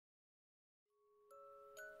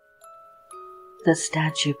The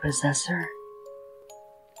statue possessor.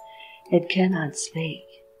 It cannot speak,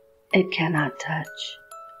 it cannot touch.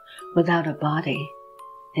 Without a body,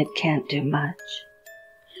 it can't do much.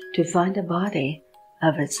 To find a body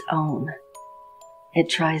of its own, it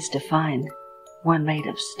tries to find one made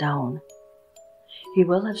of stone. You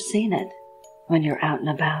will have seen it when you're out and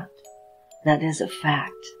about. That is a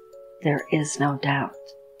fact, there is no doubt.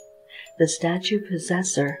 The statue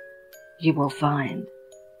possessor, you will find,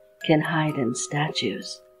 can hide in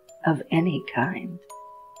statues of any kind.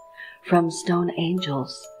 From stone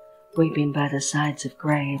angels weeping by the sides of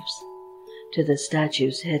graves, to the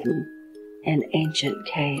statues hidden in ancient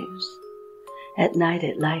caves. At night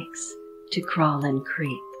it likes to crawl and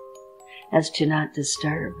creep, as to not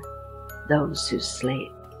disturb those who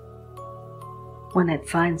sleep. When it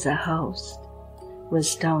finds a host with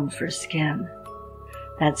stone for skin,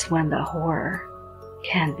 that's when the horror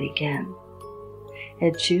can begin.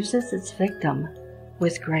 It chooses its victim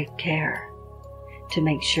with great care, to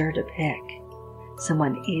make sure to pick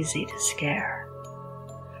someone easy to scare.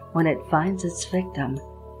 When it finds its victim,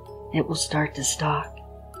 it will start to stalk.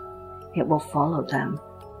 It will follow them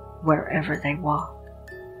wherever they walk.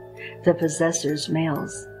 The possessor's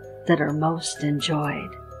meals that are most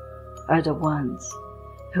enjoyed are the ones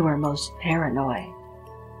who are most paranoid.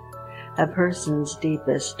 A person's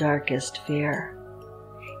deepest, darkest fear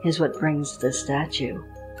is what brings the statue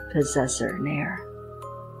possessor near.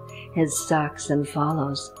 It stalks and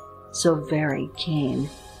follows so very keen,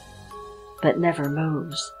 but never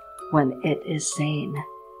moves when it is seen.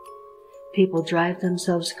 People drive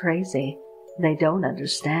themselves crazy, they don't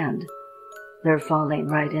understand. They're falling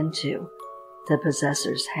right into the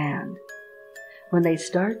possessor's hand. When they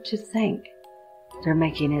start to think, they're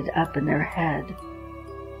making it up in their head.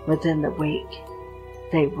 Within the week,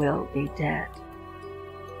 they will be dead.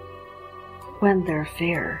 When their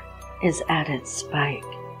fear is at its spike,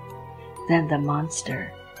 then the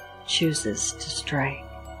monster chooses to strike.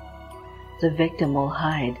 The victim will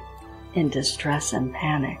hide in distress and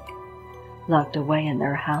panic, locked away in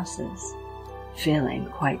their houses, feeling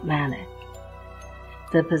quite manic.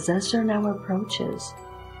 The possessor now approaches,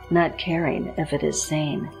 not caring if it is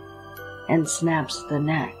sane, and snaps the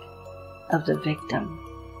neck of the victim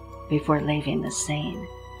before leaving the scene.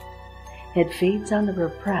 It feeds on the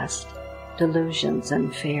repressed delusions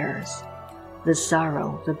and fears, the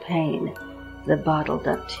sorrow, the pain, the bottled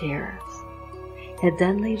up tears. It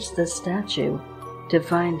then leaves the statue to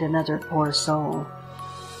find another poor soul,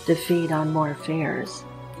 to feed on more fears.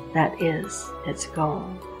 That is its goal.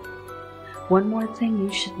 One more thing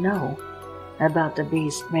you should know about the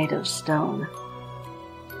beast made of stone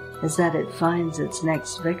is that it finds its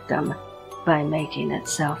next victim by making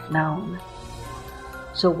itself known.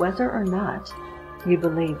 So whether or not you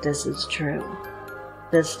believe this is true,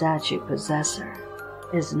 the statue possessor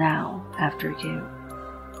is now after you.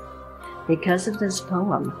 Because of this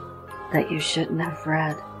poem that you shouldn't have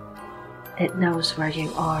read, it knows where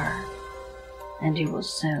you are, and you will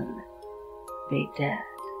soon be dead.